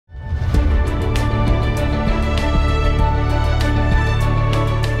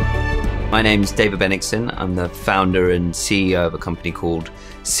My name's David Benigson. I'm the founder and CEO of a company called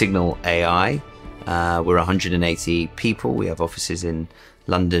Signal AI. We're 180 people. We have offices in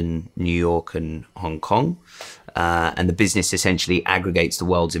London, New York, and Hong Kong. And the business essentially aggregates the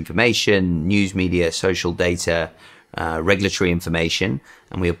world's information, news media, social data, regulatory information,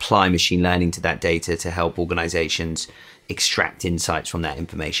 and we apply machine learning to that data to help organizations extract insights from that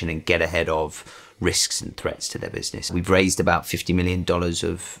information and get ahead of risks and threats to their business. We've raised about $50 million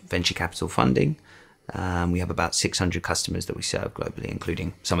of venture capital funding. We have about 600 customers that we serve globally,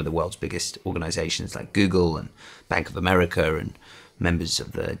 including some of the world's biggest organizations like Google and Bank of America and members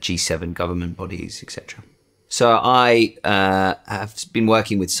of the G7 government bodies, etc. So I have been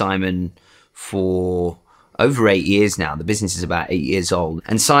working with Simon for over 8 years now. The business is about 8 years old.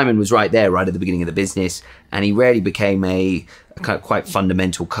 And Simon was right there, right at the beginning of the business. And he really became a kind of quite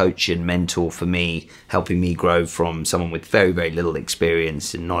fundamental coach and mentor for me, helping me grow from someone with very, very little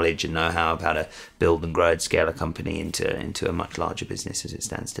experience and knowledge and know-how of how to build and grow and scale a company into a much larger business as it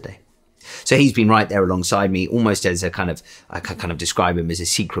stands today. So he's been right there alongside me, almost as a kind of, I kind of describe him as a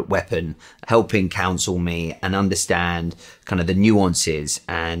secret weapon, helping counsel me and understand kind of the nuances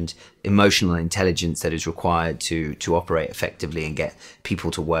and emotional intelligence that is required to operate effectively and get people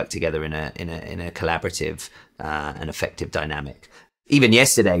to work together in a collaborative and effective dynamic. Even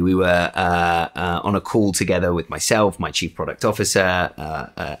yesterday, we were on a call together with myself, my chief product officer,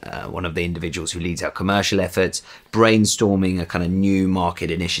 one of the individuals who leads our commercial efforts, brainstorming a kind of new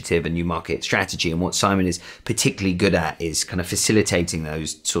market initiative, a new market strategy. And what Simon is particularly good at is kind of facilitating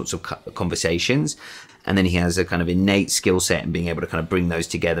those sorts of conversations. And then he has a kind of innate skill set in being able to kind of bring those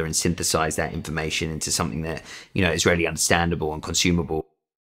together and synthesize that information into something that, you know, is really understandable and consumable.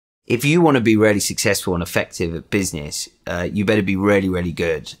 If you want to be really successful and effective at business, you better be really, really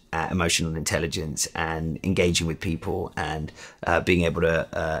good at emotional intelligence and engaging with people and being able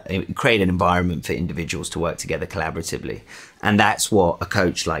to create an environment for individuals to work together collaboratively. And that's what a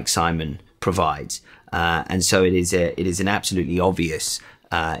coach like Simon provides. And so it is an absolutely obvious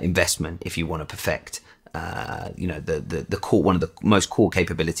investment if you want to perfect, you know, the core, one of the most core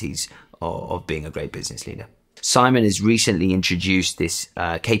capabilities of being a great business leader. Simon has recently introduced this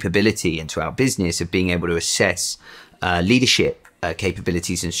capability into our business of being able to assess leadership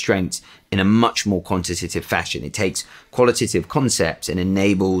capabilities and strengths in a much more quantitative fashion. It takes qualitative concepts and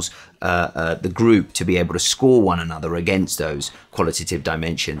enables the group to be able to score one another against those qualitative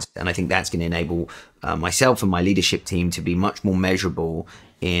dimensions. And I think that's going to enable myself and my leadership team to be much more measurable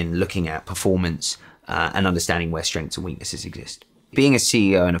in looking at performance and understanding where strengths and weaknesses exist. Being a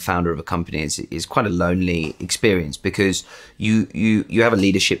CEO and a founder of a company is quite a lonely experience because you have a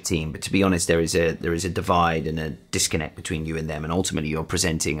leadership team, but to be honest, there is a divide and a disconnect between you and them, and ultimately you're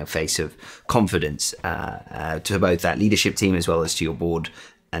presenting a face of confidence to both that leadership team as well as to your board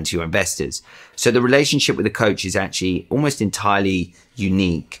and to your investors. So the relationship with the coach is actually almost entirely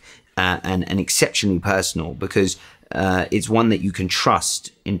unique and exceptionally personal because it's one that you can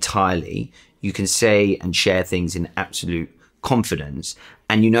trust entirely. You can say and share things in absolute confidence,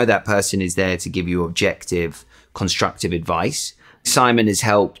 and you know that person is there to give you objective, constructive advice. Simon has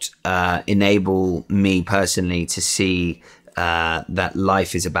helped enable me personally to see that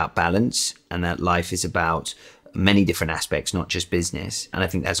life is about balance and that life is about many different aspects, not just business. And I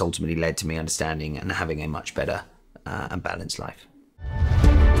think that's ultimately led to me understanding and having a much better and balanced life.